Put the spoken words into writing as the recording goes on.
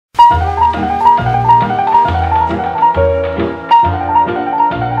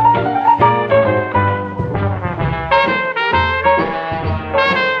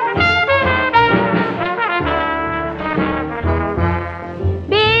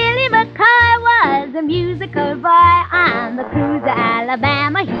the musical boy on the cruiser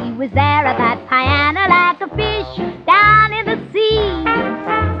Alabama. He was there at that piano like a fish down in the sea.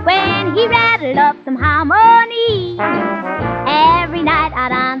 When he rattled up some harmony, every night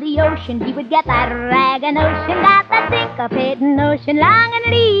out on the ocean he would get that ragged notion, got that syncopating notion long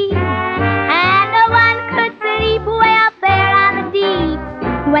and deep. And no one could sleep way up there on the deep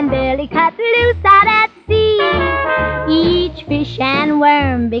when Billy cut loose out at sea. Each fish and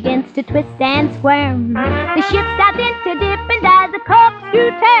worm begins to twist and squirm. The ship stopped into dip and as the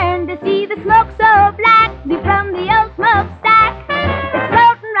corkscrew turned to see the smoke so black from the old smokestack. It's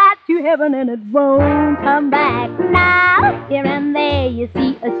floating right to heaven and it won't come back. Now, here and there you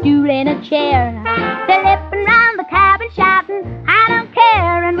see a stool and a chair, slipping round the cabin shouting, I don't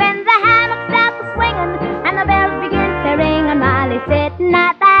care. And when the hammock stops swinging and the bells begin to ring, and Molly's sitting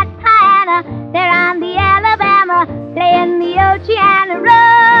at that piano there on the Alabama, playing the Oceana roll.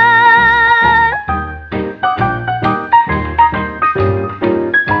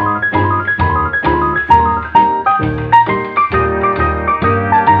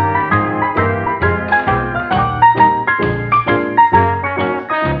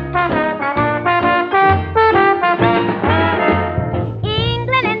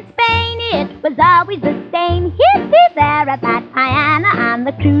 England and Spain, it was always the same. He'd be there at that piano on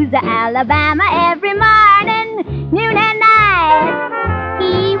the cruiser Alabama every morning, noon and night.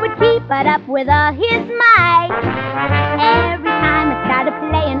 He would keep it up with all his might. Every time it started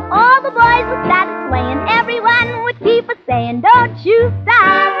playing, all the boys would start swaying. Everyone would keep a saying, don't you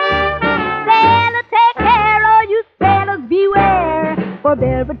stop. Sailor, take care, or you sailors beware, for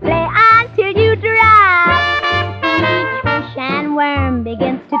Bill would play on till you drop. Each fish and worm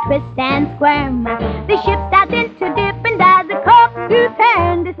begins to twist and squirm. The ship starts into dip and as the corkscrew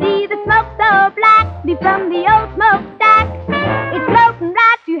turn to see the smoke so black from the old smokestack. It's floating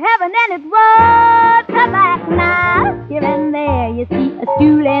right to heaven and it won't come back. Now, here and there you see a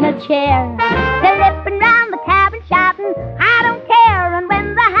stool and a chair,